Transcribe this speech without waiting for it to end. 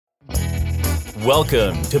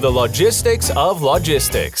Welcome to the Logistics of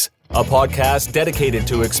Logistics, a podcast dedicated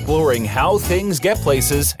to exploring how things get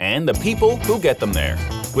places and the people who get them there.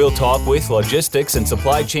 We'll talk with logistics and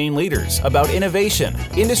supply chain leaders about innovation,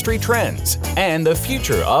 industry trends, and the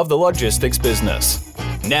future of the logistics business.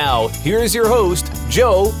 Now, here's your host,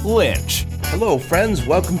 Joe Lynch. Hello, friends.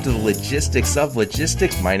 Welcome to the Logistics of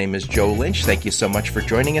Logistics. My name is Joe Lynch. Thank you so much for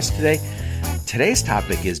joining us today. Today's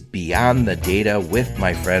topic is Beyond the Data with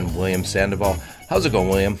my friend, William Sandoval. How's it going,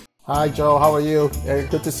 William? Hi, Joe. How are you?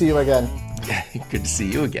 Good to see you again. Good to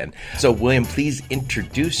see you again. So, William, please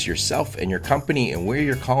introduce yourself and your company and where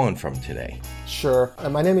you're calling from today. Sure.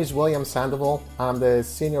 My name is William Sandoval. I'm the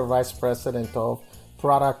Senior Vice President of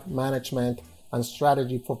Product Management and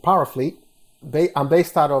Strategy for Powerfleet. I'm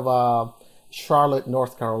based out of Charlotte,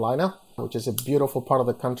 North Carolina, which is a beautiful part of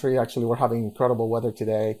the country. Actually, we're having incredible weather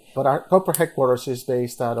today. But our corporate headquarters is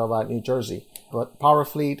based out of New Jersey. But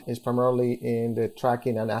Powerfleet is primarily in the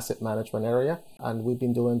tracking and asset management area. And we've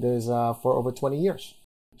been doing this for over 20 years.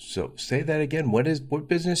 So say that again. What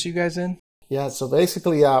business you guys in? Yeah, so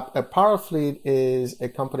basically, a Powerfleet is a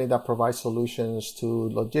company that provides solutions to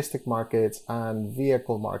logistic markets and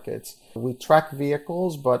vehicle markets. We track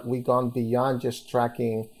vehicles, but we've gone beyond just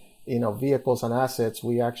tracking vehicles and assets.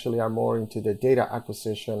 We actually are more into the data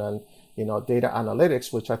acquisition and, data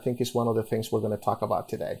analytics, which I think is one of the things we're going to talk about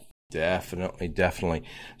today. Definitely.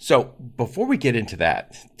 So before we get into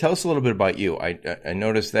that, tell us a little bit about you. I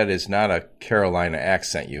noticed that is not a Carolina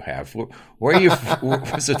accent you have. Where are you?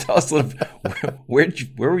 So tell us a little bit,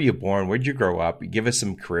 where were you born? Where'd you grow up? Give us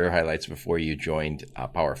some career highlights before you joined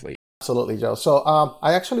Powerfleet. Absolutely, Joe. So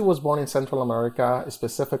I actually was born in Central America,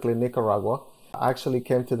 specifically Nicaragua. I actually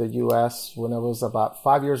came to the U.S. when I was about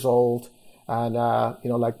 5 years old. And,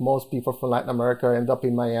 like most people from Latin America, end up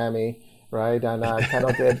in Miami, right? And I kind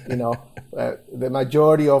of did, the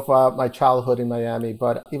majority of my childhood in Miami.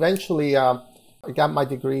 But eventually, I got my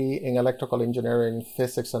degree in electrical engineering,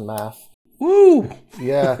 physics, and math. Woo!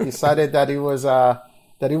 Yeah, decided that it was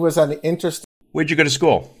an interesting. Where'd you go to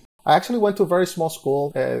school? I actually went to a very small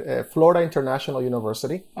school, Florida International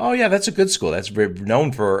University. Oh, yeah, that's a good school. That's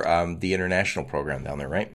known for the international program down there,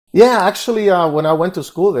 right? Yeah, actually, when I went to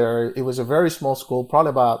school there, it was a very small school,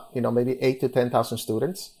 probably about, maybe 8,000 to 10,000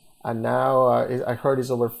 students. And now I heard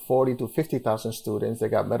it's over 40,000 to 50,000 students. They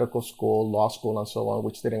got medical school, law school, and so on,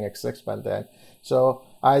 which didn't exist back then. So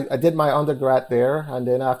I did my undergrad there. And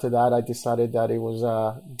then after that, I decided that it was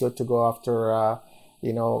good to go after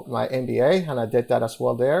my MBA, and I did that as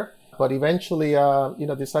well there. But eventually,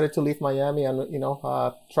 decided to leave Miami and,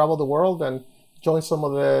 travel the world and join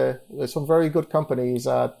some very good companies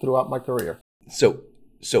throughout my career.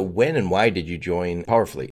 So when and why did you join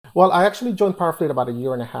Powerfleet? Well, I actually joined Powerfleet about a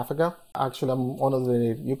year and a half ago. Actually,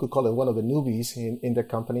 I'm you could call it one of the newbies in the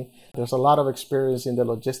company. There's a lot of experience in the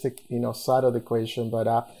logistic, side of the equation, but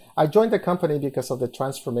I joined the company because of the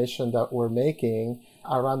transformation that we're making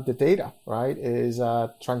around the data, right? Is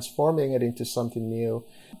transforming it into something new.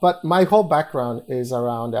 But my whole background is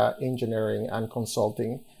around engineering and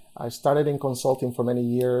consulting. I started in consulting for many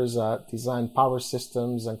years, designed power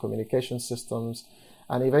systems and communication systems,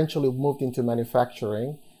 and eventually moved into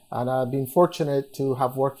manufacturing. And I've been fortunate to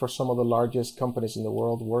have worked for some of the largest companies in the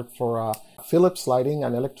world. Worked for Philips Lighting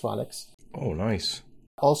and Electronics. Oh, nice.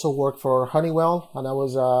 Also worked for Honeywell, and I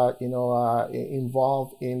was,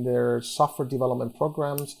 involved in their software development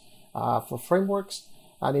programs for frameworks,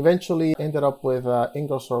 and eventually ended up with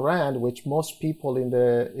Ingersoll Rand, which most people in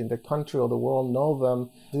the country or the world know them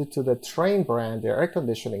due to the Trane brand, their air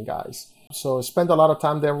conditioning guys. So I spent a lot of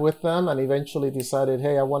time there with them, and eventually decided,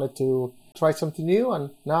 hey, I wanted to try something new,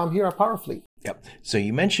 and now I'm here at Powerfleet. Yep. So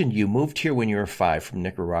you mentioned you moved here when you were 5 from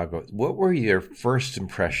Nicaragua. What were your first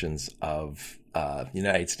impressions of the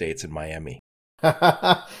United States and Miami?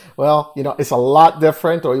 Well, it's a lot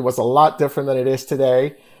different, or it was a lot different than it is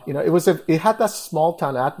today. It had that small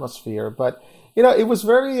town atmosphere, but it was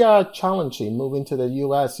very challenging moving to the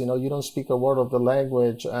U.S. You don't speak a word of the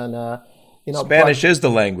language, and Spanish is the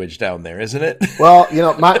language down there, isn't it? Well,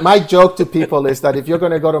 my joke to people is that if you're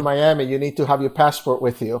going to go to Miami, you need to have your passport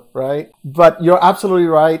with you, right? But you're absolutely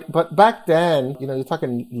right. But back then, you're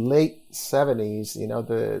talking late 70s.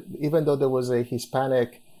 Even though there was a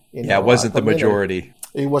Hispanic, it wasn't the majority.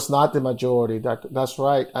 It was not the majority. That's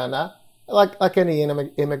right, and. Like any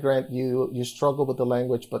immigrant, you struggle with the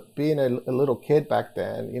language, but being a little kid back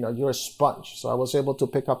then, you're a sponge. So I was able to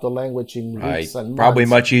pick up the language in weeks and months. Probably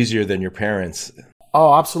much easier than your parents.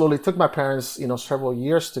 Oh, absolutely. It took my parents, several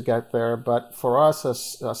years to get there. But for us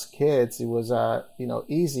as kids, it was,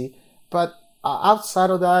 easy. But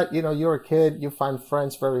outside of that, you're a kid, you find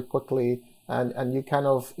friends very quickly, and you kind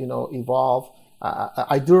of, evolve.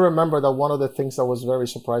 I do remember that one of the things that was very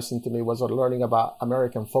surprising to me was learning about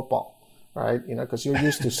American football, right? Because you're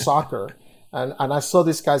used to soccer. And I saw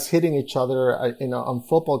these guys hitting each other, on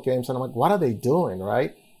football games. And I'm like, what are they doing,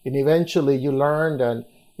 right? And eventually you learned and,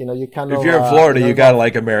 you kind of... If you're in Florida, you got to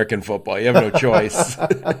like American football. You have no choice.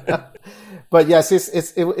 But yes,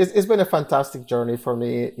 it's been a fantastic journey for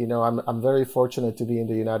me. I'm very fortunate to be in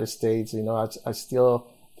the United States. I still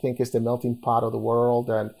think it's the melting pot of the world.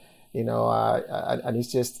 And, and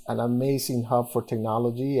it's just an amazing hub for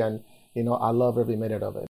technology. And, I love every minute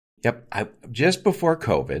of it. Yep. Just before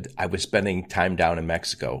COVID, I was spending time down in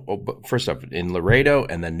Mexico. But first off, in Laredo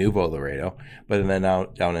and then Nuevo Laredo, but then now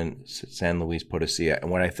down in San Luis Potosí.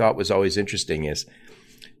 And what I thought was always interesting is,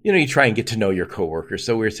 you try and get to know your coworkers.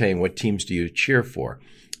 So we were saying, what teams do you cheer for?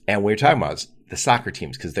 And we were talking about the soccer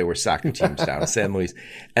teams because there were soccer teams down in San Luis.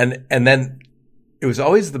 And then it was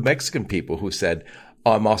always the Mexican people who said,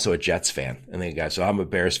 oh, I'm also a Jets fan. And then guys, so I'm a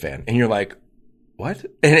Bears fan. And you're like, what?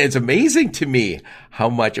 And it's amazing to me how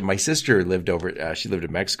much. And my sister lived she lived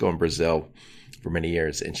in Mexico and Brazil for many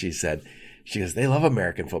years. And she goes, they love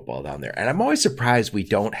American football down there. And I'm always surprised we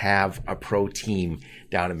don't have a pro team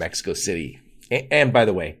down in Mexico City. And by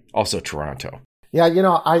the way, also Toronto. Yeah,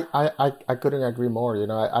 I couldn't agree more.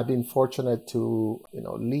 I've been fortunate to,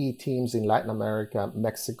 lead teams in Latin America,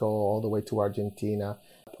 Mexico, all the way to Argentina.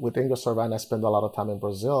 With English Urbana, I spend a lot of time in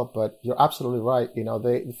Brazil, but you're absolutely right.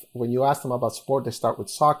 When you ask them about sport, they start with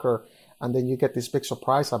soccer, and then you get this big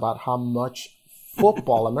surprise about how much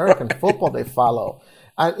football, American football, they follow.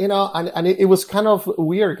 And it was kind of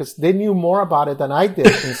weird because they knew more about it than I did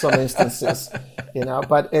in some instances,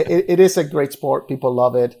 but it is a great sport. People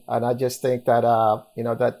love it. And I just think that,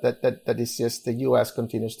 that it's just the U.S.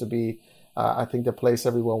 continues to be, I think, the place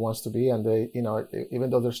everyone wants to be. And even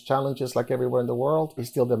though there's challenges like everywhere in the world, it's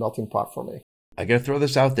still the melting pot for me. I got to throw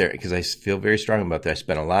this out there because I feel very strong about that. I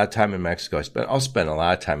spent a lot of time in Mexico. I'll spend a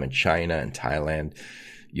lot of time in China and Thailand,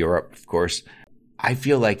 Europe, of course. I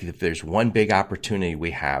feel like if there's one big opportunity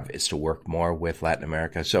we have is to work more with Latin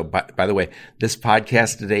America. So by the way, this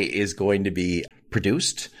podcast today is going to be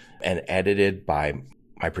produced and edited by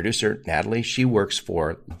my producer, Natalie. She works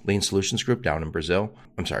for Lean Solutions Group down in Brazil.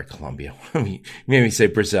 I'm sorry, Colombia. You made me say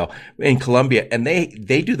Brazil. In Colombia. And they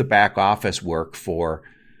do the back office work for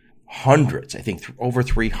hundreds, I think over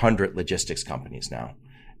 300 logistics companies now.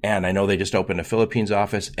 And I know they just opened a Philippines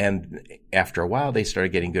office. And after a while, they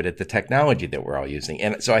started getting good at the technology that we're all using.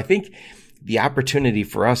 And so I think the opportunity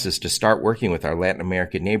for us is to start working with our Latin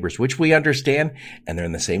American neighbors, which we understand, and they're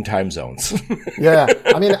in the same time zones. Yeah.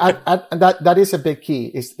 I mean, that is a big key.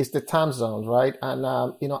 It's the time zones, right? And,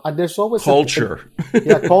 and there's always culture.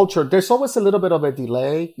 Culture. There's always a little bit of a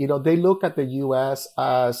delay. They look at the U.S.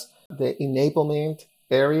 as the enablement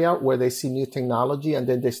area where they see new technology and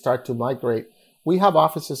then they start to migrate. We have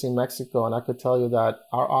offices in Mexico, and I could tell you that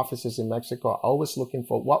our offices in Mexico are always looking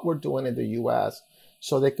for what we're doing in the U.S.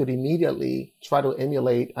 so they could immediately try to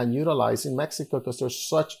emulate and utilize in Mexico because there's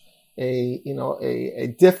such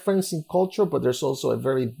a difference in culture, but there's also a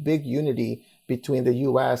very big unity between the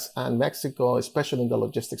U.S. and Mexico, especially in the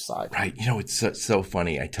logistics side. Right. It's so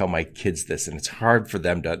funny. I tell my kids this, and it's hard for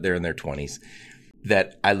them they're in their 20s.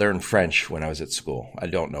 That I learned French when I was at school. I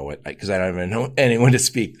don't know it because I don't even know anyone to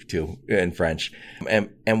speak to in French.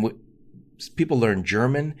 And people learn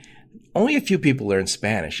German. Only a few people learn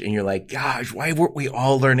Spanish. And you're like, gosh, why weren't we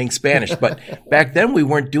all learning Spanish? But back then we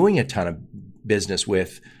weren't doing a ton of business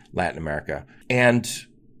with Latin America. And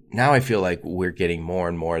now I feel like we're getting more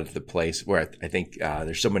and more to the place where I think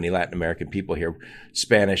there's so many Latin American people here.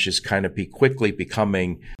 Spanish is kind of quickly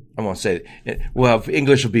becoming, I won't say, well, if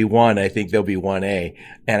English will be one, I think there'll be 1A.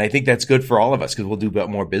 And I think that's good for all of us because we'll do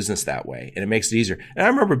more business that way. And it makes it easier. And I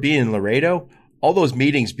remember being in Laredo, all those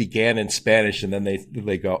meetings began in Spanish and then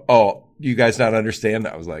they go, oh, you guys not understand?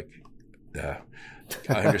 I was like,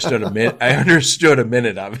 I understood a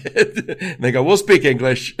minute of it. And they go, we'll speak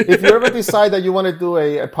English. If you ever decide that you want to do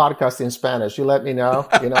a podcast in Spanish, you let me know.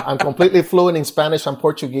 I'm completely fluent in Spanish and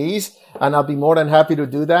Portuguese, and I'll be more than happy to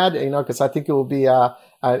do that, because I think it will be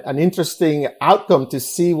an interesting outcome to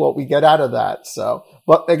see what we get out of that. So,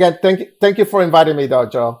 but again, thank you for inviting me though,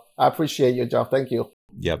 Joe. I appreciate you, Joe. Thank you.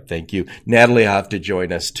 Yep. Thank you. Natalie will have to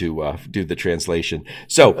join us to do the translation.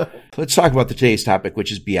 So let's talk about today's topic,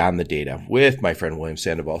 which is beyond the data with my friend, William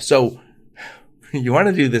Sandoval. So you want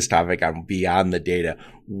to do this topic on beyond the data.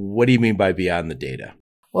 What do you mean by beyond the data?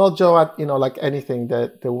 Well, Joe, like anything,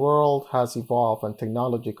 that the world has evolved and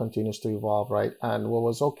technology continues to evolve, right? And what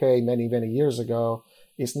was okay many, many years ago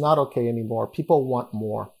is not okay anymore. People want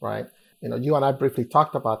more, right? You and I briefly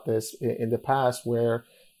talked about this in the past where,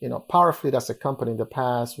 Powerfleet as a company in the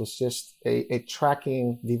past was just a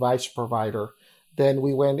tracking device provider. Then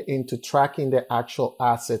we went into tracking the actual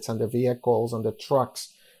assets and the vehicles and the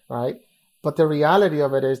trucks, right? But the reality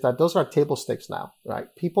of it is that those are table stakes now,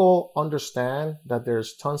 right? People understand that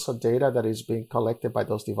there's tons of data that is being collected by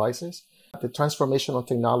those devices. The transformational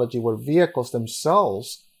technology where vehicles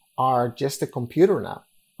themselves are just a computer now,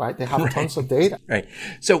 right? They have tons of data. Right.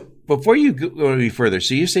 So before you go any further,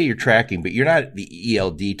 so you say you're tracking, but you're not the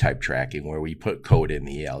ELD type tracking where we put code in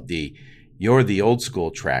the ELD. You're the old school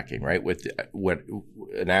tracking, right? With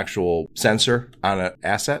an actual sensor on an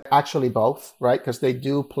asset? Actually, both, right? Because they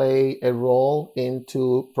do play a role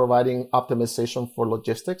into providing optimization for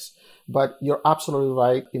logistics. But you're absolutely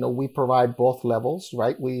right. We provide both levels,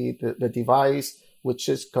 right? The device, which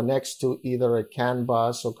connects to either a CAN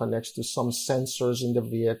bus or connects to some sensors in the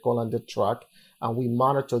vehicle and the truck. And we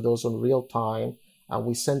monitor those in real time. And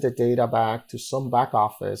we send the data back to some back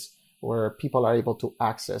office where people are able to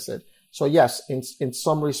access it. So yes, in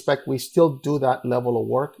some respect, we still do that level of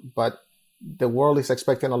work, but the world is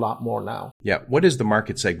expecting a lot more now. Yeah. What is the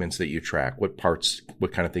market segments that you track? What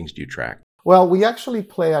kind of things do you track? Well, we actually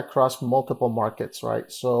play across multiple markets,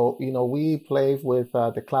 right? So, we play with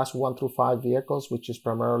the class 1 through 5 vehicles, which is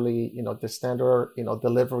primarily, the standard,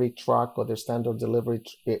 delivery truck or the standard delivery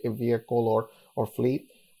vehicle or fleet.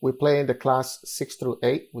 We play in the class 6 through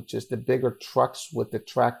 8, which is the bigger trucks with the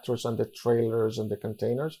tractors and the trailers and the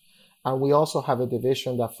containers. And we also have a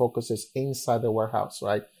division that focuses inside the warehouse,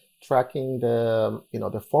 right? Tracking the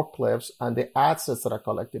forklifts and the assets that are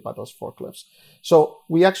collected by those forklifts. So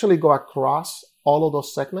we actually go across all of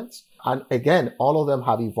those segments. And again, all of them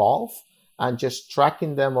have evolved, and just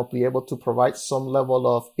tracking them or be able to provide some level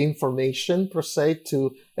of information per se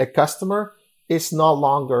to a customer is no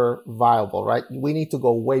longer viable, right? We need to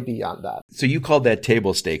go way beyond that. So you called that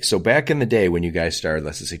table stakes. So back in the day when you guys started,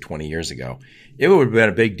 let's just say 20 years ago, it would have been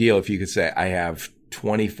a big deal if you could say, I have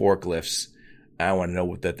 20 forklifts. I want to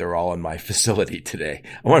know that they're all in my facility today.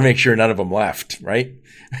 I want to make sure none of them left, right?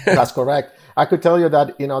 That's correct. I could tell you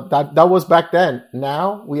that, that was back then.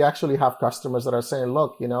 Now we actually have customers that are saying,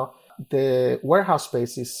 look, the warehouse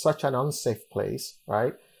space is such an unsafe place,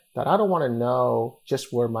 right? That I don't want to know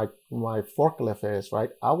just where my forklift is, right?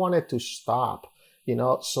 I want it to stop,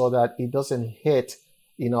 so that it doesn't hit,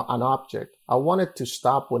 an object. I want it to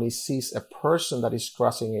stop when it sees a person that is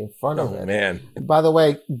crossing in front of it. Man. By the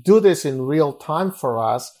way, do this in real time for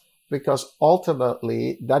us, because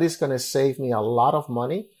ultimately that is going to save me a lot of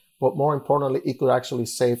money, but more importantly, it could actually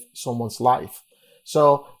save someone's life.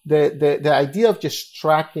 So the idea of just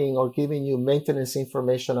tracking or giving you maintenance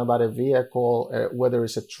information about a vehicle, whether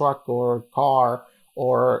it's a truck or a car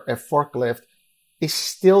or a forklift, is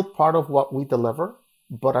still part of what we deliver.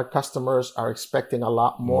 But our customers are expecting a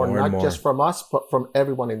lot more, not just from us, but from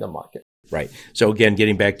everyone in the market. Right. So again,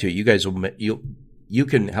 getting back to it, you guys you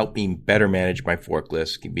can help me better manage my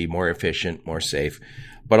forklifts, can be more efficient, more safe.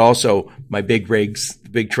 But also my big rigs,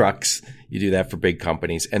 big trucks, you do that for big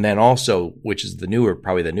companies. And then also, which is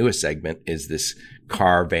probably the newest segment, is this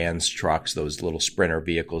car, vans, trucks, those little sprinter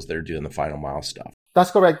vehicles that are doing the final mile stuff.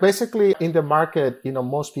 That's correct. Basically, in the market,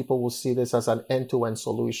 most people will see this as an end-to-end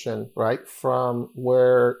solution, right? From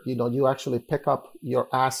where, you actually pick up your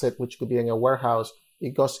asset, which could be in a warehouse.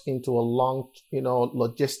 It goes into a long,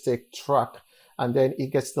 logistic truck, and then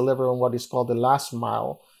it gets delivered on what is called the last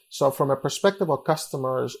mile. So from a perspective of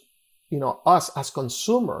customers, us as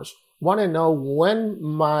consumers want to know when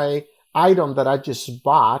my item that I just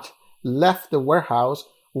bought left the warehouse.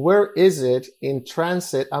 Where is it in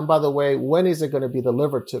transit? And by the way, when is it going to be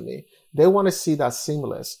delivered to me? They want to see that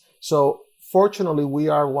seamless. So fortunately, we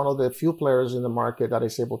are one of the few players in the market that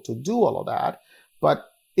is able to do all of that. But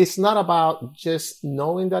it's not about just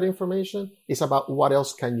knowing that information. It's about what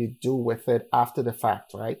else can you do with it after the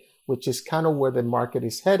fact, right? Which is kind of where the market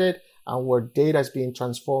is headed and where data is being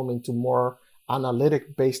transformed into more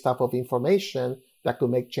analytic-based type of information that could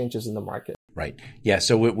make changes in the market. Right. Yeah.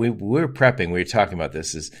 So we're prepping. We were talking about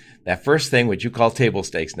this. Is that first thing, what you call table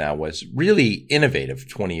stakes now, was really innovative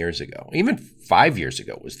 20 years ago. Even 5 years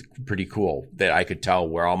ago was pretty cool that I could tell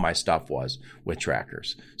where all my stuff was with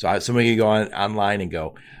trackers. So somebody could go online and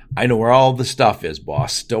go, I know where all the stuff is,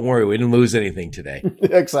 boss. Don't worry. We didn't lose anything today.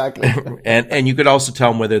 Exactly. And you could also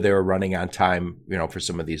tell them whether they were running on time, for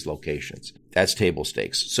some of these locations. That's table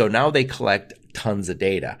stakes. So now they collect tons of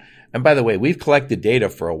data. And by the way, we've collected data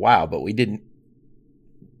for a while, but we didn't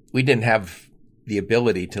have the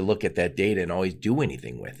ability to look at that data and always do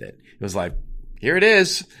anything with it. It was like, here it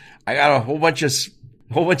is. I got a whole bunch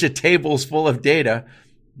of tables full of data.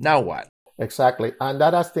 Now what? Exactly. And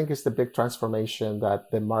that, I think, is the big transformation that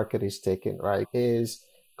the market is taking, right? Is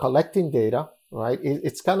collecting data, right?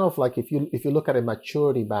 It's kind of like if you look at a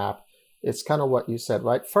maturity map, it's kind of what you said,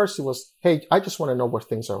 right? First it was, hey, I just want to know where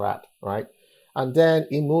things are at, right? And then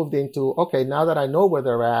it moved into, okay, now that I know where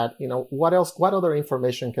they're at, what other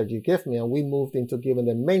information could you give me? And we moved into giving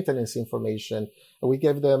them maintenance information, and we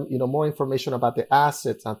gave them, more information about the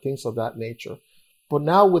assets and things of that nature. But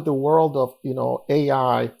now with the world of,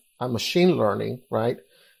 AI and machine learning, right?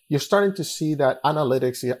 You're starting to see that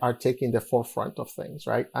analytics are taking the forefront of things,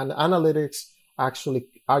 right? And analytics actually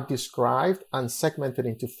are described and segmented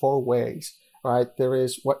into 4 ways, right? There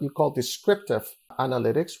is what you call descriptive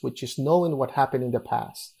analytics, which is knowing what happened in the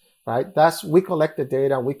past, right? We collect the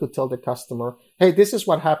data and we could tell the customer, hey, this is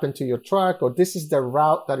what happened to your truck, or this is the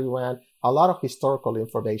route that you ran. A lot of historical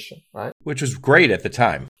information, right? Which was great at the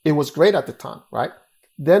time. It was great at the time, right?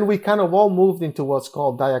 Then we kind of all moved into what's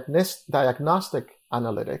called diagnostic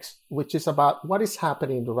analytics, which is about what is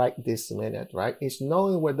happening right this minute, right? It's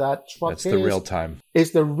knowing where that truck is. That's the real time.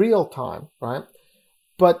 It's the real time, right?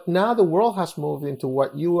 But now the world has moved into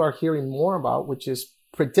what you are hearing more about, which is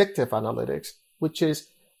predictive analytics, which is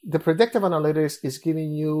the predictive analytics is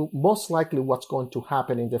giving you most likely what's going to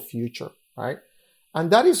happen in the future, right?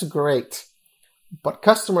 And that is great. But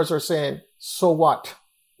customers are saying, so what?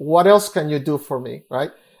 What else can you do for me,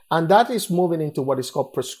 right? And that is moving into what is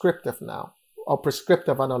called prescriptive now, or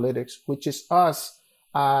prescriptive analytics, which is us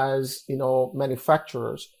as,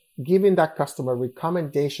 manufacturers giving that customer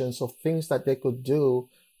recommendations of things that they could do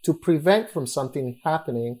to prevent from something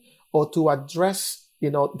happening or to address,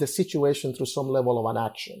 the situation through some level of an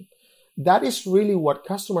action. That is really what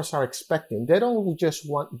customers are expecting. They don't just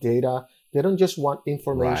want data. They don't just want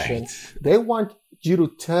information. Right. They want you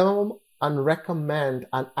to tell them and recommend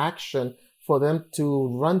an action for them to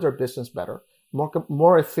run their business better,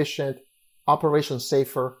 more efficient, operation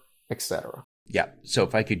safer, etc. Yeah. So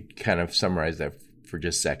if I could kind of summarize that for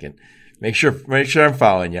just a second, make sure I'm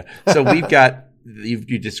following you. So we've got,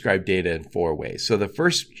 you described data in 4 ways. So the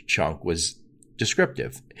first chunk was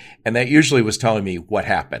descriptive, and that usually was telling me what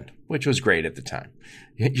happened, which was great at the time.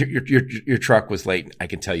 Your truck was late. I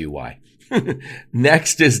can tell you why.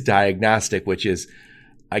 Next is diagnostic, which is,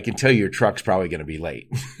 I can tell you your truck's probably going to be late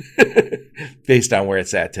based on where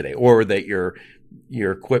it's at today, or that your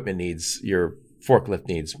equipment your forklift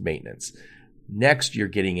needs maintenance. Next, you're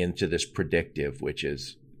getting into this predictive, which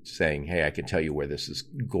is saying, hey, I can tell you where this is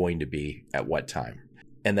going to be at what time.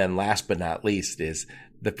 And then last but not least is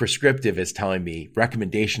the prescriptive is telling me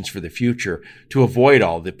recommendations for the future to avoid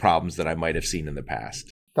all the problems that I might have seen in the past.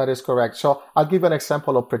 That is correct. So I'll give an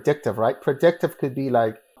example of predictive, right? Predictive could be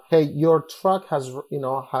like, hey, your truck has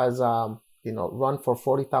run for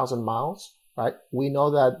 40,000 miles, right? We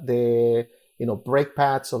know that the, brake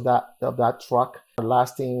pads of that truck are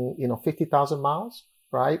lasting, 50,000 miles,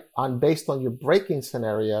 right? And based on your braking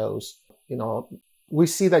scenarios, we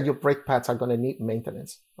see that your brake pads are going to need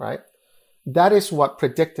maintenance, right? That is what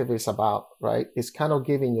predictive is about, right? It's kind of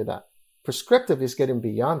giving you that. Prescriptive is getting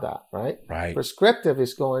beyond that, right? Right. Prescriptive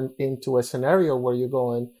is going into a scenario where you're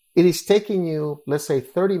going, it is taking you, let's say,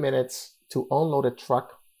 30 minutes to unload a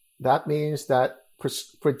truck. That means that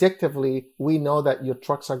predictively, we know that your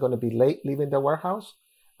trucks are going to be late leaving the warehouse.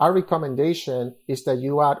 Our recommendation is that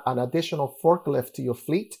you add an additional forklift to your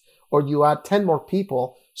fleet, or you add 10 more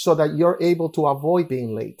people so that you're able to avoid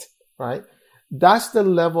being late, right? That's the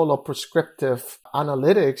level of prescriptive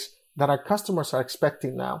analytics that our customers are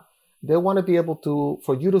expecting now. They want to be able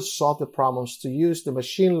for you to solve the problems, to use the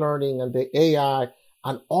machine learning and the AI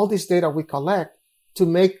and all this data we collect to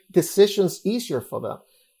make decisions easier for them.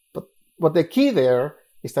 But the key there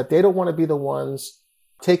is that they don't want to be the ones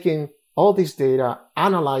taking all this data,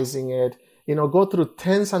 analyzing it, go through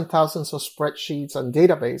tens and thousands of spreadsheets and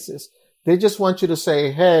databases. They just want you to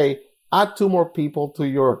say, hey, add 2 more people to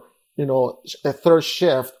your, a third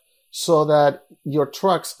shift so that your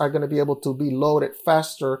trucks are going to be able to be loaded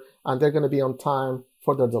faster and they're going to be on time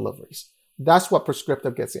for their deliveries. That's what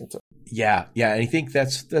prescriptive gets into. Yeah. And I think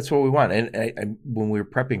that's what we want. And I, when we were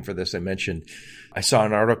prepping for this, I saw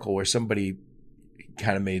an article where somebody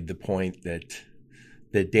kind of made the point that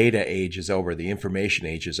the data age is over, the information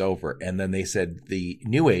age is over. And then they said the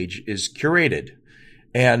new age is curated.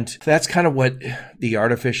 And that's kind of what the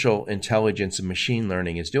artificial intelligence and machine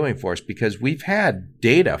learning is doing for us, because we've had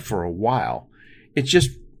data for a while. It's just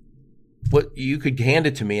what you could hand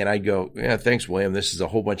it to me and I'd go, yeah, thanks, William. This is a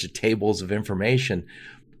whole bunch of tables of information.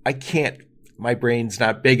 My brain's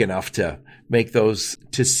not big enough to make those,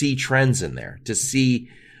 to see trends in there, to see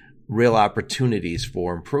real opportunities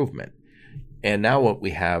for improvement. And now what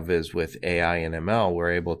we have is with AI and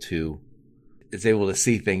ML, it's able to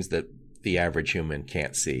see things that the average human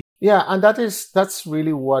can't see. Yeah, and that's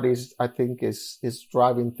really what is I think is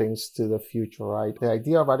driving things to the future, right? The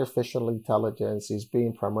idea of artificial intelligence is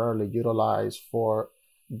being primarily utilized for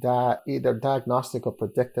that either diagnostic or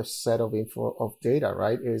predictive set of info of data,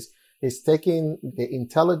 right? Is taking the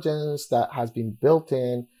intelligence that has been built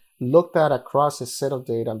in, looked at across a set of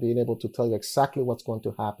data and being able to tell you exactly what's going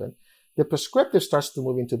to happen. The prescriptive starts to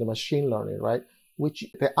move into the machine learning, right? Which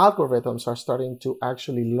the algorithms are starting to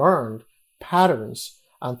actually learn patterns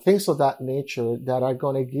and things of that nature that are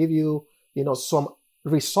going to give you, some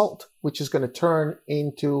result, which is going to turn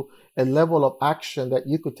into a level of action that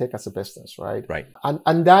you could take as a business, right? Right.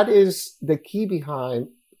 And that is the key behind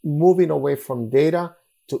moving away from data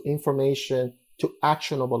to information to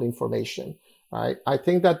actionable information, right? I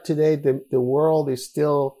think that today the world is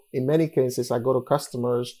still, in many cases, I go to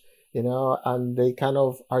customers, and they kind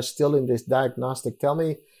of are still in this diagnostic. Tell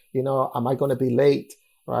me, am I going to be late?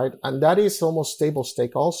 Right. And that is almost table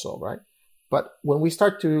stake also, right? But when we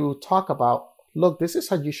start to talk about, look, this is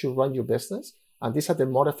how you should run your business, and these are the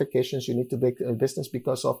modifications you need to make in a business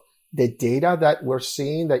because of the data that we're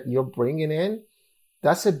seeing that you're bringing in,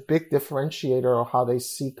 that's a big differentiator of how they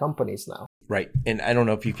see companies now. Right. And I don't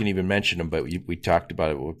know if you can even mention them, but we talked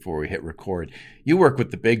about it before we hit record. You work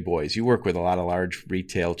with the big boys. You work with a lot of large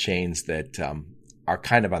retail chains that are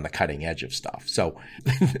kind of on the cutting edge of stuff. So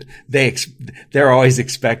they're always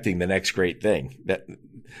expecting the next great thing. That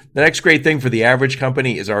the next great thing for the average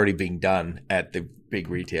company is already being done at the big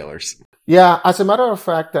retailers. Yeah, as a matter of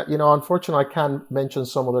fact, that unfortunately, I can't mention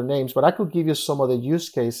some of their names, but I could give you some of the use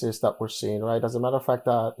cases that we're seeing. Right, as a matter of fact,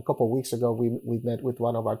 a couple of weeks ago, we met with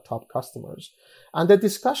one of our top customers, and the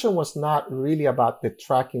discussion was not really about the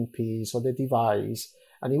tracking piece or the device,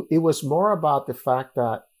 and it was more about the fact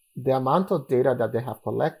that the amount of data that they have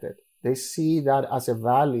collected, they see that as a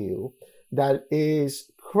value that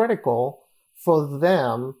is critical for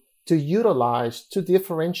them to utilize to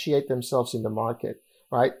differentiate themselves in the market.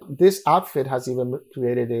 Right. This outfit has even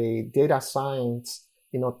created a data science,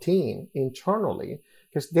 team internally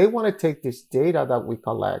because they want to take this data that we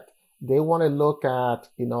collect. They want to look at,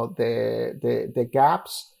 the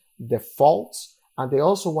gaps, the faults, and they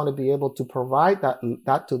also want to be able to provide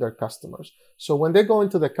that to their customers. So when they go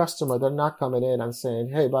into the customer, they're not coming in and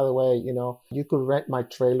saying, hey, by the way, you could rent my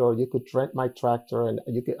trailer, or you could rent my tractor, and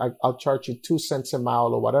I'll charge you 2 cents a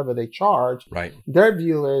mile or whatever they charge. Right. Their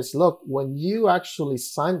view is, look, when you actually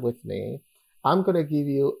sign with me, I'm going to give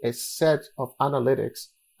you a set of analytics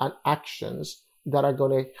and actions that are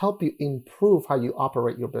going to help you improve how you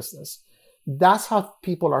operate your business. That's how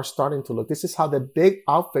people are starting to look. This is how the big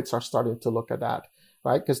outfits are starting to look at that,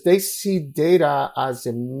 right? Because they see data as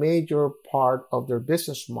a major part of their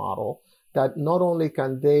business model, that not only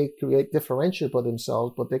can they create differential for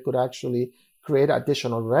themselves, but they could actually create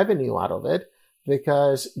additional revenue out of it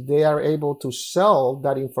because they are able to sell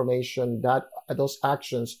that information, those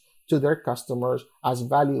actions to their customers as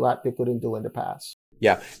value add they couldn't do in the past.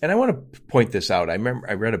 Yeah. And I want to point this out. I remember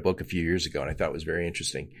I read a book a few years ago and I thought it was very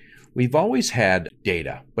interesting. We've always had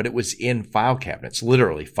data, but it was in file cabinets,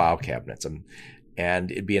 literally file cabinets. And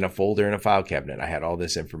it'd be in a folder in a file cabinet. I had all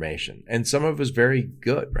this information, and some of it was very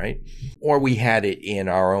good, right? Or we had it in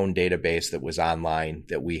our own database that was online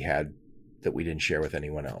that we didn't share with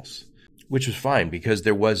anyone else, which was fine because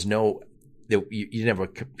there was you didn't have a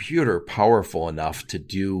computer powerful enough to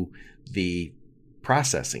do the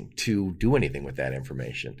processing to do anything with that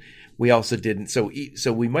information. We also didn't. So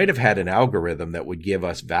we might have had an algorithm that would give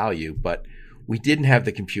us value, but we didn't have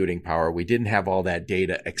the computing power. We didn't have all that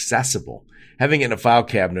data accessible. Having it in a file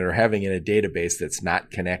cabinet or having it in a database that's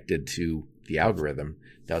not connected to the algorithm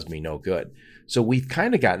does me no good. So we've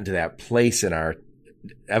kind of gotten to that place in our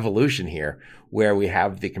evolution here where we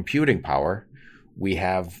have the computing power, we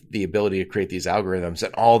have the ability to create these algorithms,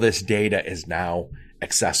 and all this data is now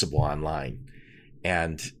accessible online.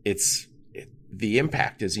 And the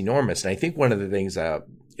impact is enormous. And I think one of the things,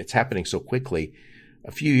 it's happening so quickly.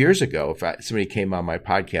 A few years ago, if somebody came on my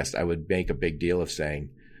podcast, I would make a big deal of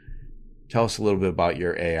saying, tell us a little bit about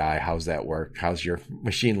your AI. How's that work? How's your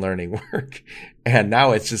machine learning work? And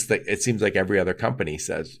now it's just like, it seems like every other company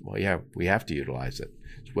says, well, yeah, we have to utilize it.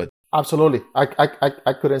 Absolutely.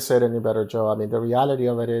 I couldn't say it any better, Joe. I mean, the reality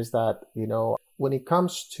of it is that, when it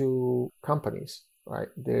comes to companies, right,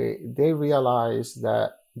 they realize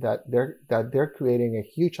that they're creating a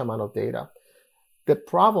huge amount of data. The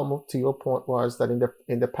problem, to your point, was that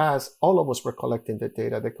in the past, all of us were collecting the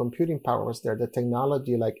data. The computing power was there. The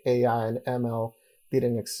technology like AI and ML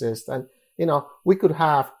didn't exist. And, we could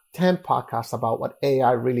have 10 podcasts about what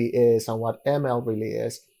AI really is and what ML really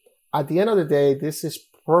is. At the end of the day, this is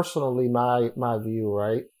personally my view,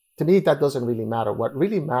 right? To me, that doesn't really matter. What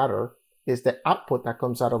really matter is the output that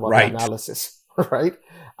comes out of all the Right. analysis, right?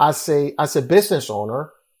 As a business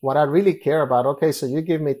owner, what I really care about, okay, so you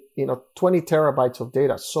give me, 20 terabytes of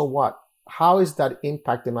data. So what? How is that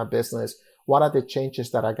impacting my business? What are the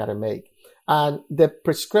changes that I got to make? And the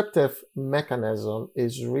prescriptive mechanism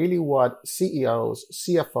is really what CEOs,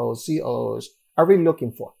 CFOs, COOs are really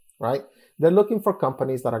looking for, right? They're looking for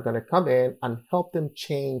companies that are going to come in and help them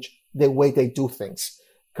change the way they do things.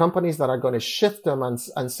 Companies that are going to shift them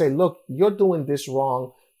and say, look, you're doing this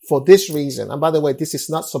wrong for this reason. And by the way, this is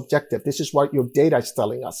not subjective. This is what your data is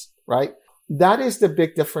telling us, right? That is the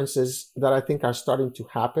big differences that I think are starting to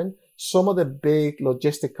happen. Some of the big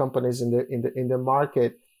logistic companies in the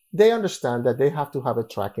market, they understand that they have to have a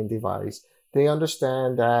tracking device. They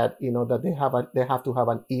understand that, that they have to have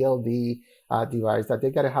an ELD device, that they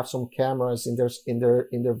got to have some cameras in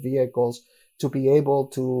their vehicles to be able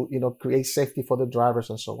to, create safety for the drivers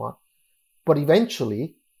and so on. But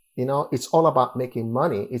eventually, it's all about making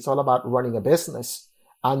money. It's all about running a business.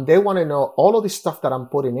 And they want to know all of this stuff that I'm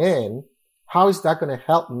putting in, how is that going to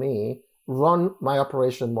help me run my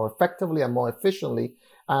operation more effectively and more efficiently?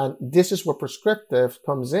 And this is where prescriptive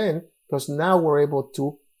comes in, because now we're able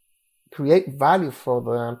to create value for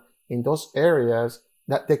them in those areas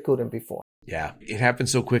that they couldn't before. Yeah, it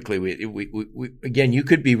happens so quickly. We again, you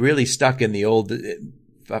could be really stuck in the old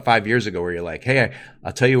 5 years ago where you're like, hey,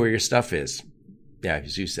 I'll tell you where your stuff is. Yeah,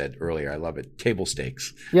 as you said earlier, I love it. Table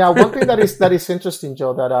stakes. Yeah, one thing that is interesting,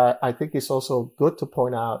 Joe, that I think is also good to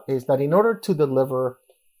point out is that in order to deliver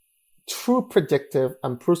true predictive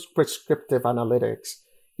and prescriptive analytics,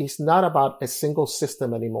 it's not about a single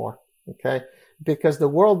system anymore, okay? Because the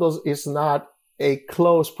world is not a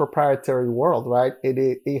closed proprietary world, right?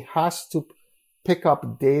 It has to pick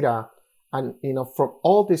up data and, from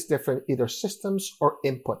all these different either systems or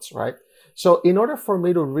inputs, right? So in order for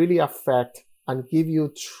me to really affect and give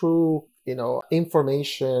you true,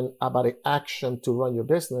 information about an action to run your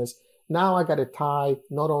business, now I got to tie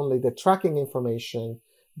not only the tracking information,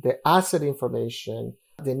 the asset information,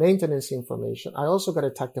 the maintenance information. I also got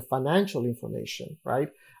to take the financial information, right?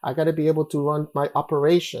 I got to be able to run my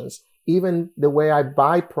operations, even the way I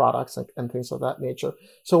buy products and things of that nature.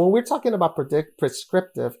 So when we're talking about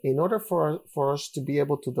prescriptive, in order for us to be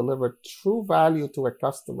able to deliver true value to a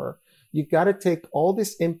customer, you got to take all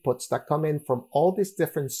these inputs that come in from all these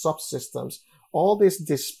different subsystems, all these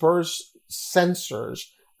dispersed sensors,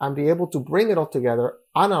 and be able to bring it all together,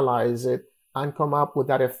 analyze it, and come up with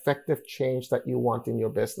that effective change that you want in your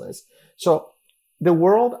business. So the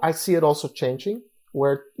world, I see it also changing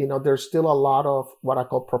where, there's still a lot of what I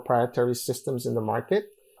call proprietary systems in the market.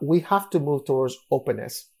 We have to move towards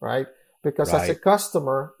openness, right? Because as a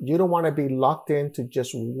customer, you don't want to be locked into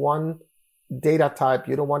just one data type.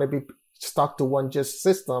 You don't want to be stuck to one just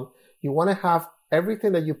system. You want to have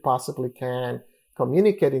everything that you possibly can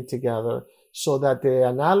communicating together so that the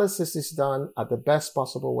analysis is done at the best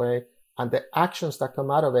possible way, and the actions that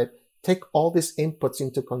come out of it take all these inputs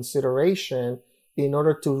into consideration in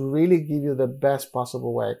order to really give you the best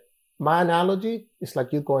possible way. My analogy is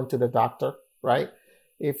like you going to the doctor, right?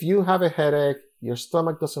 If you have a headache, your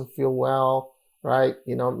stomach doesn't feel well, right?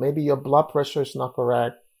 Maybe your blood pressure is not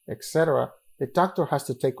correct, etc. The doctor has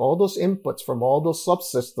to take all those inputs from all those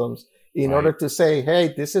subsystems in order to say,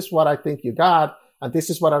 hey, this is what I think you got, and this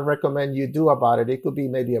is what I recommend you do about it. It could be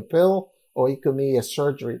maybe a pill, or it could be a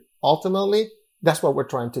surgery. Ultimately, that's what we're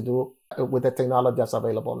trying to do with the technology that's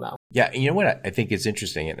available now. Yeah, and you know what I think is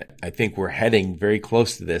interesting, and I think we're heading very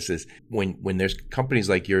close to this, is when there's companies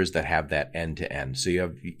like yours that have that end to end. So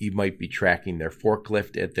you might be tracking their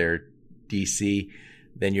forklift at their DC,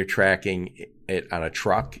 then you're tracking it on a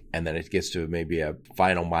truck, and then it gets to maybe a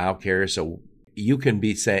final mile carrier. So you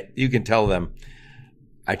can tell them,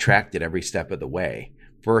 I tracked it every step of the way.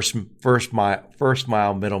 First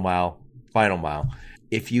mile, middle mile, final mile.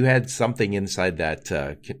 If you had something inside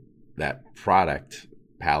that product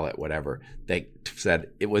pallet, whatever, they said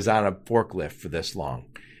it was on a forklift for this long,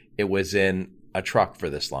 it was in a truck for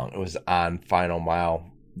this long, it was on final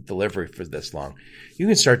mile delivery for this long, you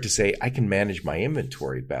can start to say, I can manage my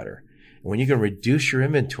inventory better. When you can reduce your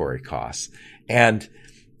inventory costs. And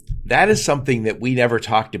that is something that we never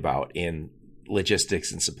talked about in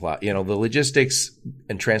logistics and supply. The logistics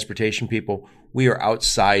and transportation people, we are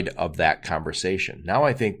outside of that conversation. Now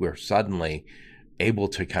I think we're suddenly able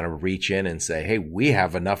to kind of reach in and say, hey, we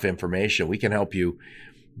have enough information. We can help you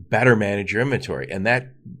better manage your inventory. And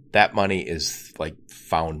that money is like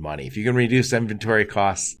found money. If you can reduce inventory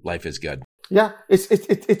costs, life is good. Yeah,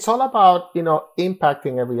 it's all about,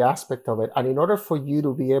 impacting every aspect of it. And in order for you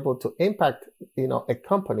to be able to impact, a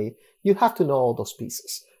company, you have to know all those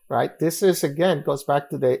pieces, right? This is, again, goes back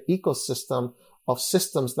to the ecosystem of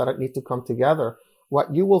systems that need to come together.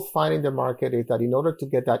 What you will find in the market is that in order to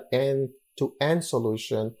get that end-to-end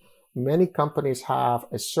solution, many companies have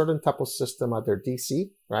a certain type of system at their DC,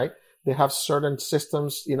 right? They have certain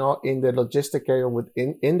systems, in the logistic area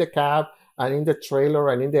in the cab and in the trailer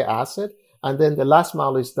and in the asset. And then the last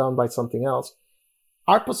mile is done by something else.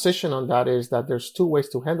 Our position on that is that there's two ways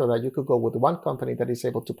to handle that. You could go with one company that is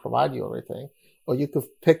able to provide you everything, or you could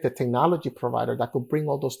pick the technology provider that could bring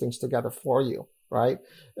all those things together for you, right?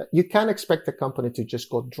 You can't expect a company to just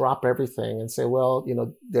go drop everything and say, well, your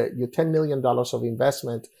 $10 million of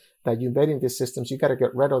investment that you made in these systems, you got to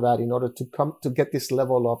get rid of that in order to get this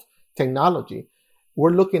level of technology.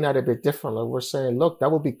 We're looking at it a bit differently. We're saying, look,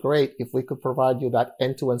 that would be great if we could provide you that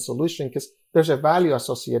end-to-end solution, because there's a value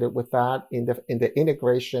associated with that in the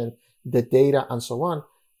integration, the data, and so on.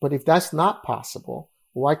 But if that's not possible,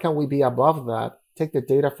 why can't we be above that, take the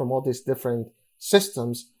data from all these different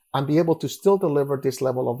systems and be able to still deliver this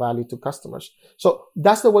level of value to customers? So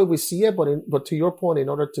that's the way we see it. But to your point, in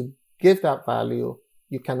order to give that value,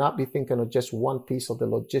 you cannot be thinking of just one piece of the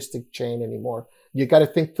logistic chain anymore. You got to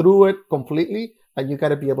think through it completely, and you got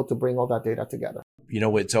to be able to bring all that data together.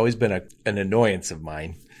 It's always been an annoyance of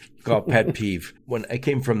mine, called pet peeve. When I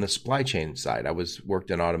came from the supply chain side, I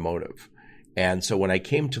worked in automotive. And so when I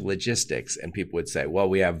came to logistics, and people would say, well,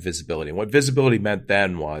 we have visibility. And what visibility meant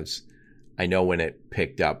then was, I know when it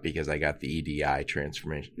picked up because I got the EDI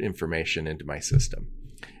transformation information into my system.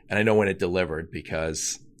 And I know when it delivered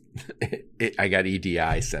because I got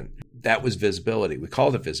EDI sent. That was visibility. We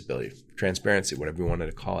called it visibility, transparency, whatever we wanted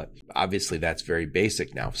to call it. Obviously, that's very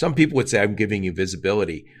basic now. Some people would say, I'm giving you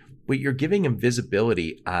visibility, but you're giving them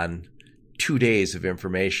visibility on 2 days of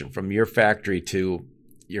information from your factory to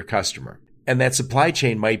your customer. And that supply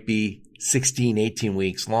chain might be 16, 18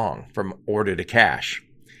 weeks long from order to cash.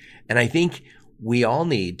 And I think we all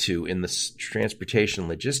need to, in the transportation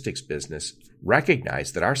logistics business,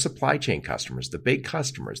 recognize that our supply chain customers, the big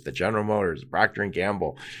customers, the General Motors, Procter &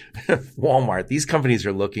 Gamble, Walmart, these companies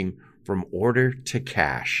are looking from order to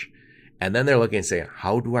cash. And then they're looking and saying,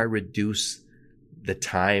 how do I reduce the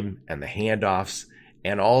time and the handoffs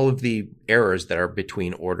and all of the errors that are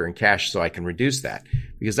between order and cash so I can reduce that?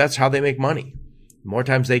 Because that's how they make money. More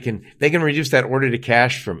times they can reduce that order to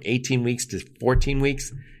cash from 18 weeks to 14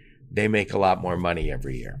 weeks. They make a lot more money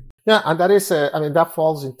every year. Yeah, and that is, that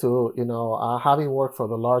falls into, having worked for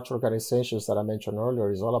the large organizations that I mentioned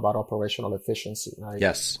earlier is all about operational efficiency, right?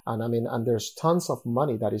 Yes. And there's tons of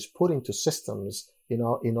money that is put into systems, in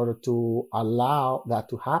order to allow that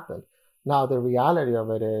to happen. Now, the reality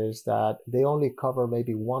of it is that they only cover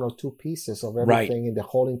maybe one or two pieces of everything in the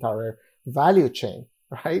whole entire value chain,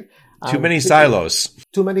 right? Too many silos.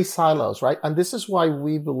 Too many silos, right? And this is why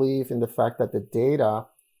we believe in the fact that the data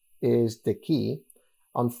is the key.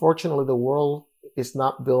 Unfortunately, the world is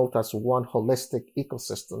not built as one holistic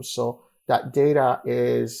ecosystem. So that data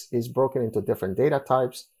is broken into different data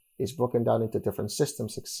types, is broken down into different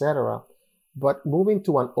systems, etc. But moving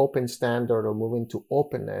to an open standard or moving to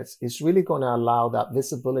openness is really going to allow that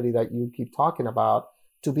visibility that you keep talking about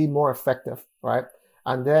to be more effective, right?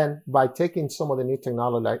 And then by taking some of the new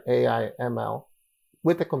technology like AI, ML,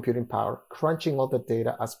 with the computing power, crunching all the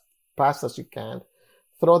data as fast as you can,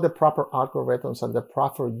 throw the proper algorithms and the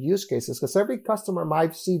proper use cases, because every customer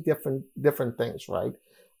might see different things, right?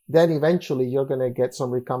 Then eventually you're going to get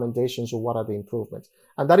some recommendations of what are the improvements.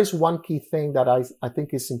 And that is one key thing that I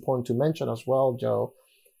think is important to mention as well, Joe,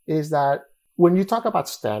 is that when you talk about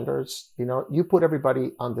standards, you put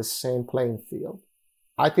everybody on the same playing field.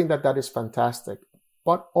 I think that is fantastic.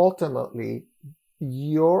 But ultimately,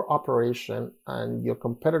 your operation and your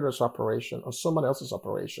competitor's operation or someone else's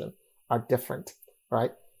operation are different,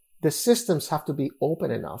 right? The systems have to be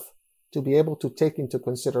open enough to be able to take into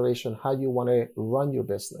consideration how you want to run your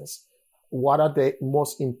business. What are the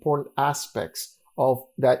most important aspects of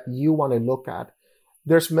that you want to look at?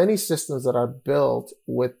 There's many systems that are built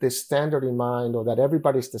with this standard in mind, or that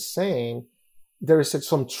everybody's the same. There is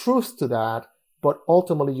some truth to that, but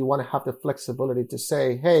ultimately you want to have the flexibility to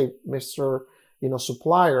say, hey, Mr.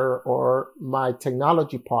 supplier or my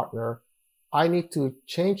technology partner, I need to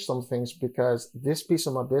change some things because this piece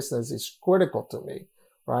of my business is critical to me,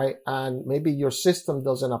 right? And maybe your system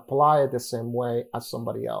doesn't apply it the same way as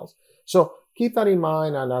somebody else. So keep that in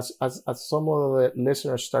mind. And as some of the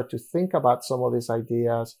listeners start to think about some of these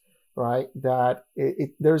ideas, right, that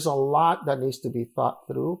there's a lot that needs to be thought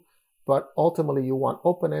through. But ultimately, you want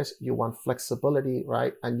openness, you want flexibility,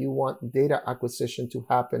 right? And you want data acquisition to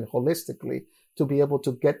happen holistically to be able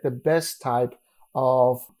to get the best type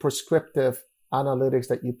of prescriptive analytics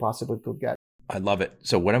that you possibly could get. I love it.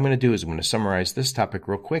 So what I'm going to do is I'm going to summarize this topic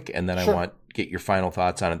real quick, and then Sure. I want to get your final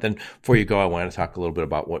thoughts on it. Then before you go, I want to talk a little bit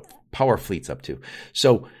about what Powerfleet's up to.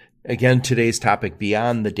 So again, today's topic,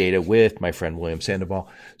 Beyond the Data, with my friend William Sandoval.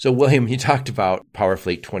 So William, you talked about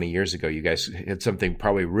Powerfleet 20 years ago. You guys had something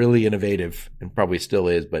probably really innovative, and probably still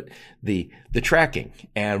is, but the tracking.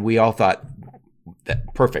 And we all thought,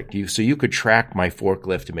 that perfect. So you could track my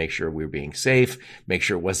forklift to make sure we were being safe, make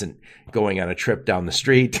sure it wasn't going on a trip down the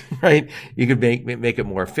street, right? You could make it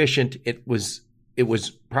more efficient. It was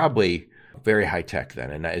probably very high tech then.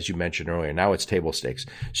 And as you mentioned earlier, now it's table stakes.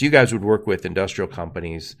 So you guys would work with industrial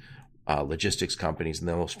companies, logistics companies, and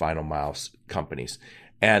then those final miles companies.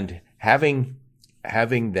 And having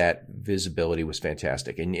that visibility was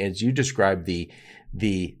fantastic. And as you described,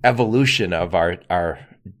 the evolution of our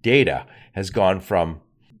data has gone from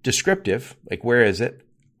descriptive, like where is it,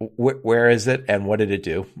 and what did it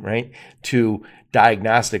do, right? To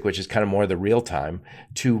diagnostic, which is kind of more the real time,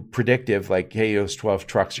 to predictive, like, hey, those 12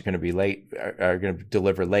 trucks are going to be late, are going to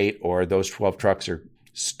deliver late, or those 12 trucks are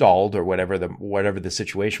stalled, or whatever the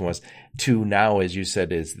situation was, to now, as you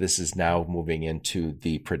said, this is now moving into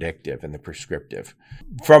the predictive and the prescriptive,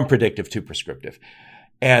 from predictive to prescriptive.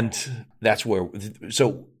 And that's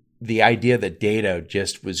so the idea that data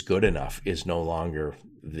just was good enough is no longer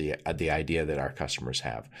the idea that our customers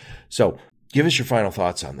have. So give us your final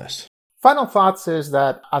thoughts on this. Final thoughts is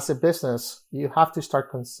that as a business, you have to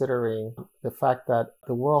start considering the fact that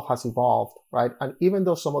the world has evolved, right? And even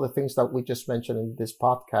though some of the things that we just mentioned in this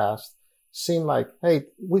podcast seem like, hey,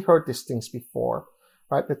 we heard these things before,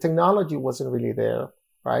 right? The technology wasn't really there,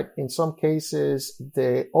 right? In some cases,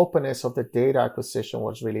 the openness of the data acquisition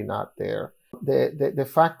was really not there. The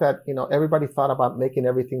fact that, everybody thought about making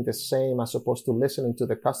everything the same as opposed to listening to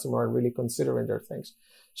the customer and really considering their things.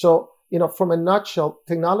 So, from a nutshell,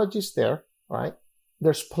 technology is there, right?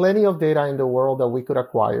 There's plenty of data in the world that we could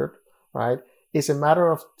acquire, right? It's a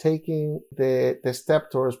matter of taking the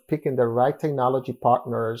step towards picking the right technology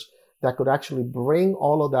partners that could actually bring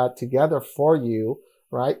all of that together for you,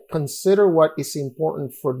 right? Consider what is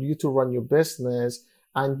important for you to run your business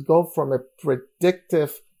and go from a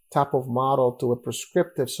predictive type of model to a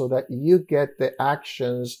prescriptive so that you get the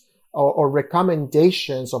actions or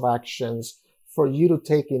recommendations of actions for you to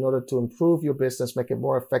take in order to improve your business, make it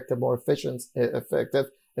more effective, more efficient,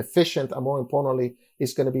 and more importantly,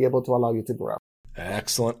 it's going to be able to allow you to grow.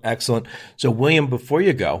 Excellent. So, William, before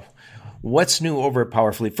you go, what's new over at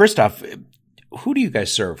Powerfleet? First off, who do you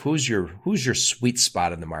guys serve? Who's your sweet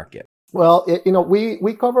spot in the market? Well,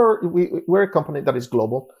 we're a company that is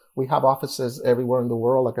global. We have offices everywhere in the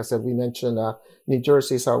world. Like I said, we mentioned New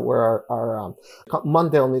Jersey is where our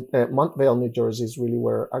Montvale, New Jersey is really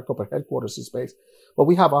where our corporate headquarters is based. But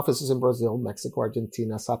we have offices in Brazil, Mexico,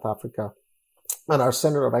 Argentina, South Africa, and our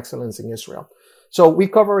center of excellence in Israel. So we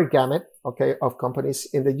cover a gamut, of companies.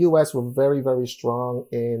 In the U.S., we're very, very strong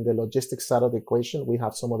in the logistics side of the equation. We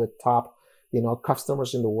have some of the top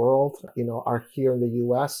customers in the world, are here in the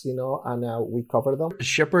U.S., and we cover them.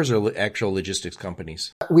 Shippers or actual logistics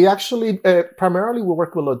companies? We actually, primarily we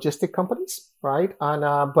work with logistic companies, right?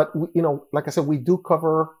 And, but like I said, we do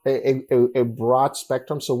cover a broad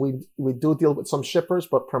spectrum. So we do deal with some shippers,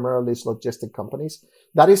 but primarily it's logistic companies.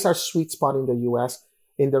 That is our sweet spot in the U.S.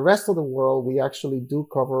 In the rest of the world, we actually do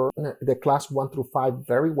cover the class 1 through 5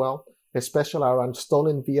 very well, especially around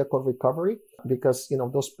stolen vehicle recovery, because,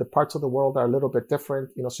 the parts of the world are a little bit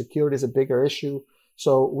different. Security is a bigger issue.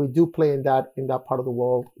 So we do play in that part of the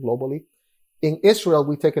world globally. In Israel,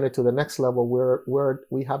 we've taken it to the next level where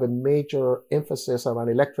we have a major emphasis around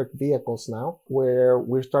electric vehicles now, where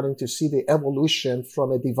we're starting to see the evolution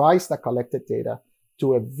from a device that collected data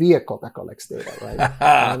to a vehicle that collects data, right?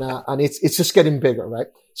 and it's just getting bigger, right?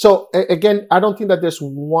 So again, I don't think that there's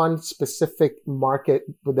one specific market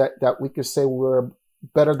that we could say we're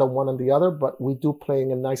better than one and the other, but we do play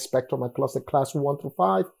in a nice spectrum across the class 1 through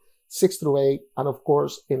 5, 6 through 8, and of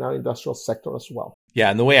course in our industrial sector as well. Yeah,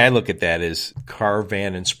 and the way I look at that is car,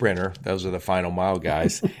 van, and sprinter. Those are the final mile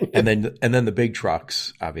guys, and then the big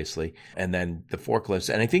trucks, obviously, and then the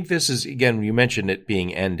forklifts. And I think this is, again, you mentioned it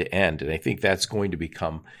being end to end, and I think that's going to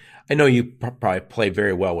become. I know you probably play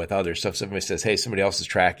very well with other stuff. Somebody says, "Hey, somebody else is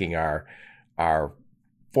tracking our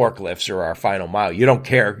forklifts or our final mile." You don't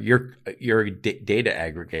care. You're a data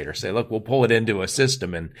aggregator. Say, look, we'll pull it into a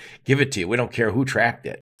system and give it to you. We don't care who tracked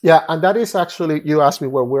it. Yeah, and that is actually, you asked me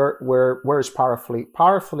where is Powerfleet?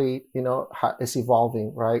 Powerfleet, is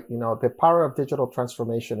evolving, right? The power of digital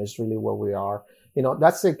transformation is really where we are.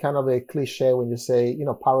 That's a kind of a cliche when you say,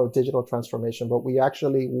 power of digital transformation, but we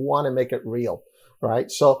actually want to make it real, right?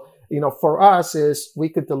 So For us is we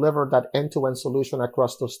could deliver that end-to-end solution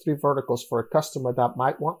across those three verticals for a customer that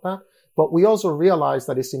might want that. But we also realize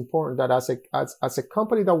that it's important that as a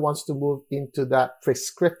company that wants to move into that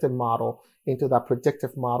prescriptive model, into that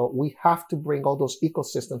predictive model, we have to bring all those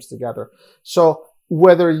ecosystems together. So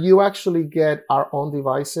whether you actually get our own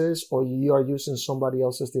devices or you are using somebody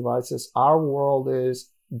else's devices, our world is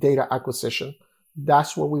data acquisition.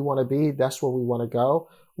 That's where we want to be. That's where we want to go.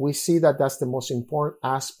 We see that that's the most important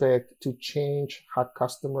aspect to change how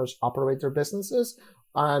customers operate their businesses.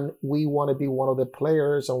 And we want to be one of the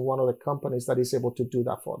players and one of the companies that is able to do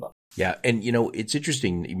that for them. Yeah. And, it's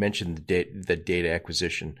interesting. You mentioned the data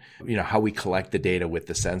acquisition, how we collect the data with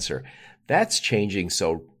the sensor. That's changing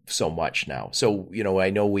so much now. So, I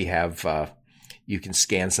know we have, you can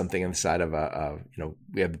scan something inside of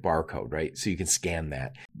we have the barcode, right? So you can scan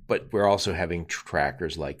that. But we're also having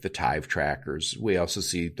trackers like the TIVE trackers. We also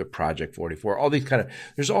see the Project 44, all these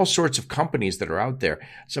there's all sorts of companies that are out there.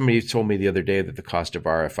 Somebody told me the other day that the cost of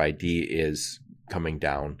RFID is coming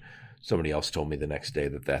down. Somebody else told me the next day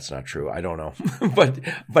that that's not true. I don't know.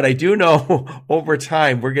 but I do know over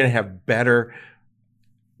time, we're going to have better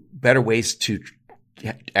ways to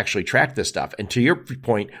actually track this stuff. And to your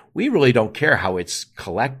point, we really don't care how it's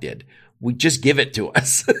collected. We just give it to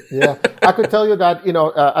us. Yeah. I could tell you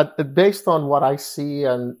that, based on what I see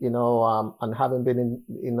and, and having been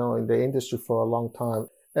in the industry for a long time,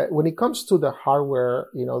 when it comes to the hardware,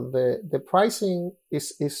 the pricing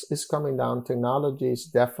is coming down. Technology is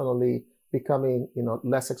definitely becoming,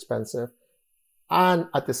 less expensive. And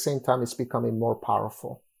at the same time, it's becoming more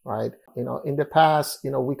powerful. Right. In the past,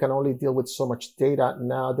 we can only deal with so much data.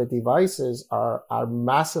 Now the devices are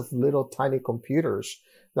massive little tiny computers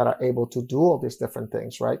that are able to do all these different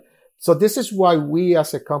things. Right. So this is why we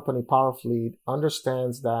as a company, Powerfleet,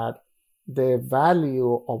 understands that the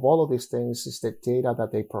value of all of these things is the data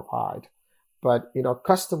that they provide. But,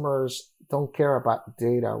 customers don't care about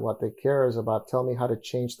data. What they care is about tell me how to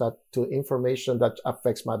change that to information that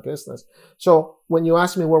affects my business. So when you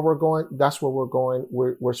ask me where we're going, that's where we're going.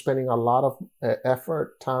 We're spending a lot of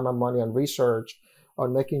effort, time and money and research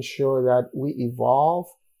on making sure that we evolve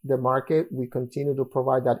the market. We continue to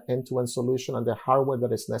provide that end-to-end solution and the hardware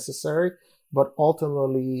that is necessary. But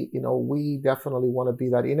ultimately, we definitely want to be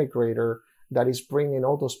that integrator that is bringing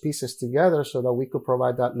all those pieces together so that we could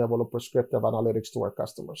provide that level of prescriptive analytics to our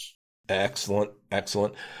customers. Excellent.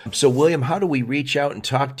 Excellent. So, William, how do we reach out and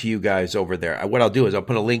talk to you guys over there? What I'll do is I'll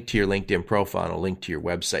put a link to your LinkedIn profile and a link to your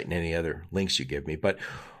website and any other links you give me. But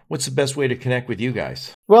what's the best way to connect with you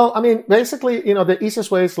guys? Well, basically, the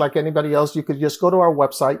easiest way is like anybody else. You could just go to our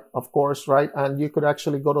website, of course, right? And you could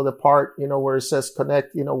actually go to the part, where it says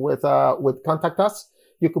connect, with contact us.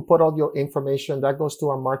 You could put all your information that goes to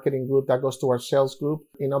our marketing group, that goes to our sales group,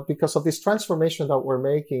 because of this transformation that we're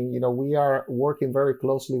making, we are working very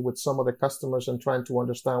closely with some of the customers and trying to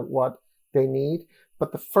understand what they need.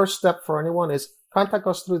 But the first step for anyone is contact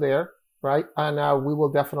us through there, right? And we will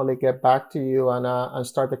definitely get back to you and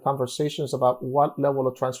start the conversations about what level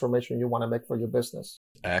of transformation you want to make for your business.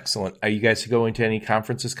 Excellent. Are you guys going to any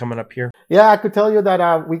conferences coming up here? Yeah, I could tell you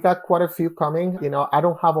that we got quite a few coming. I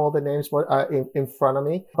don't have all the names in front of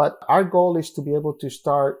me, but our goal is to be able to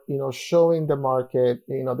start, showing the market,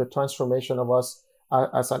 the transformation of us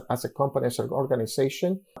as a company, as an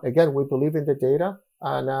organization. Again, we believe in the data,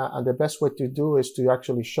 and the best way to do is to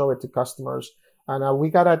actually show it to customers. And we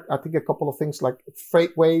got, I think, a couple of things like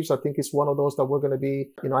freight waves. I think it's one of those that we're going to be,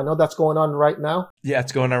 I know that's going on right now. Yeah,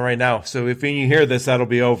 it's going on right now. So if you hear this, that'll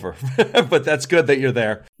be over. But that's good that you're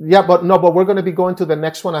there. Yeah, but we're going to be going to the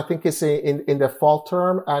next one. I think it's in the fall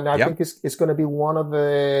term. And I think it's going to be one of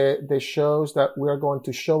the shows that we're going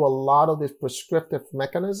to show a lot of these prescriptive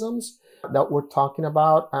mechanisms that we're talking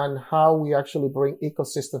about and how we actually bring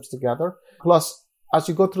ecosystems together. Plus, as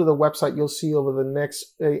you go through the website, you'll see over the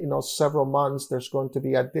next, several months, there's going to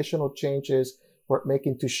be additional changes we're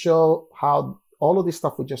making to show how all of this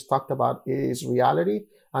stuff we just talked about is reality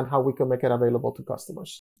and how we can make it available to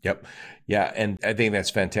customers. Yep. Yeah. And I think that's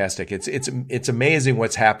fantastic. It's amazing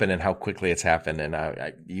what's happened and how quickly it's happened.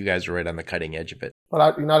 And you guys are right on the cutting edge of it.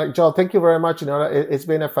 Well, Joel, thank you very much. It's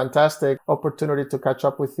been a fantastic opportunity to catch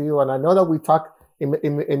up with you. And I know that we talk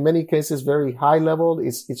in many cases, very high level.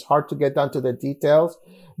 It's hard to get down to the details,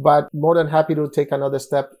 but more than happy to take another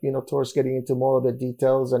step, towards getting into more of the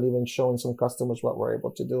details and even showing some customers what we're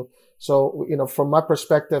able to do. So, from my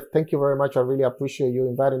perspective, thank you very much. I really appreciate you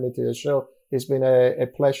inviting me to the show. It's been a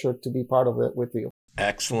pleasure to be part of it with you.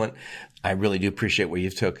 Excellent. I really do appreciate what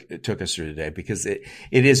you took us through today, because it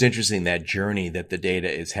is interesting, that journey that the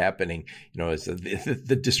data is happening, as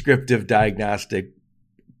the descriptive diagnostic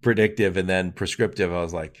predictive and then prescriptive. I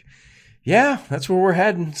was like, yeah, that's where we're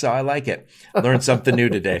heading. So I like it. Learned something new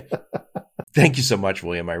today. Thank you so much,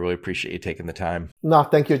 William. I really appreciate you taking the time. No,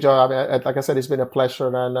 thank you, Joe. I mean, like I said, it's been a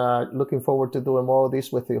pleasure, and looking forward to doing more of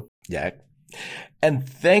this with you. Yeah. And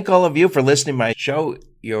thank all of you for listening to my show.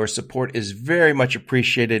 Your support is very much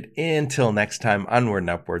appreciated. Until next time, onward and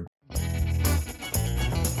upward.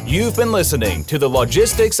 You've been listening to the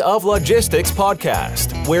Logistics of Logistics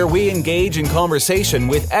podcast, where we engage in conversation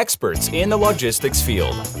with experts in the logistics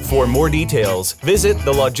field. For more details, visit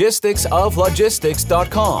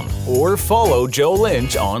thelogisticsoflogistics.com or follow Joe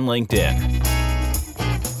Lynch on LinkedIn.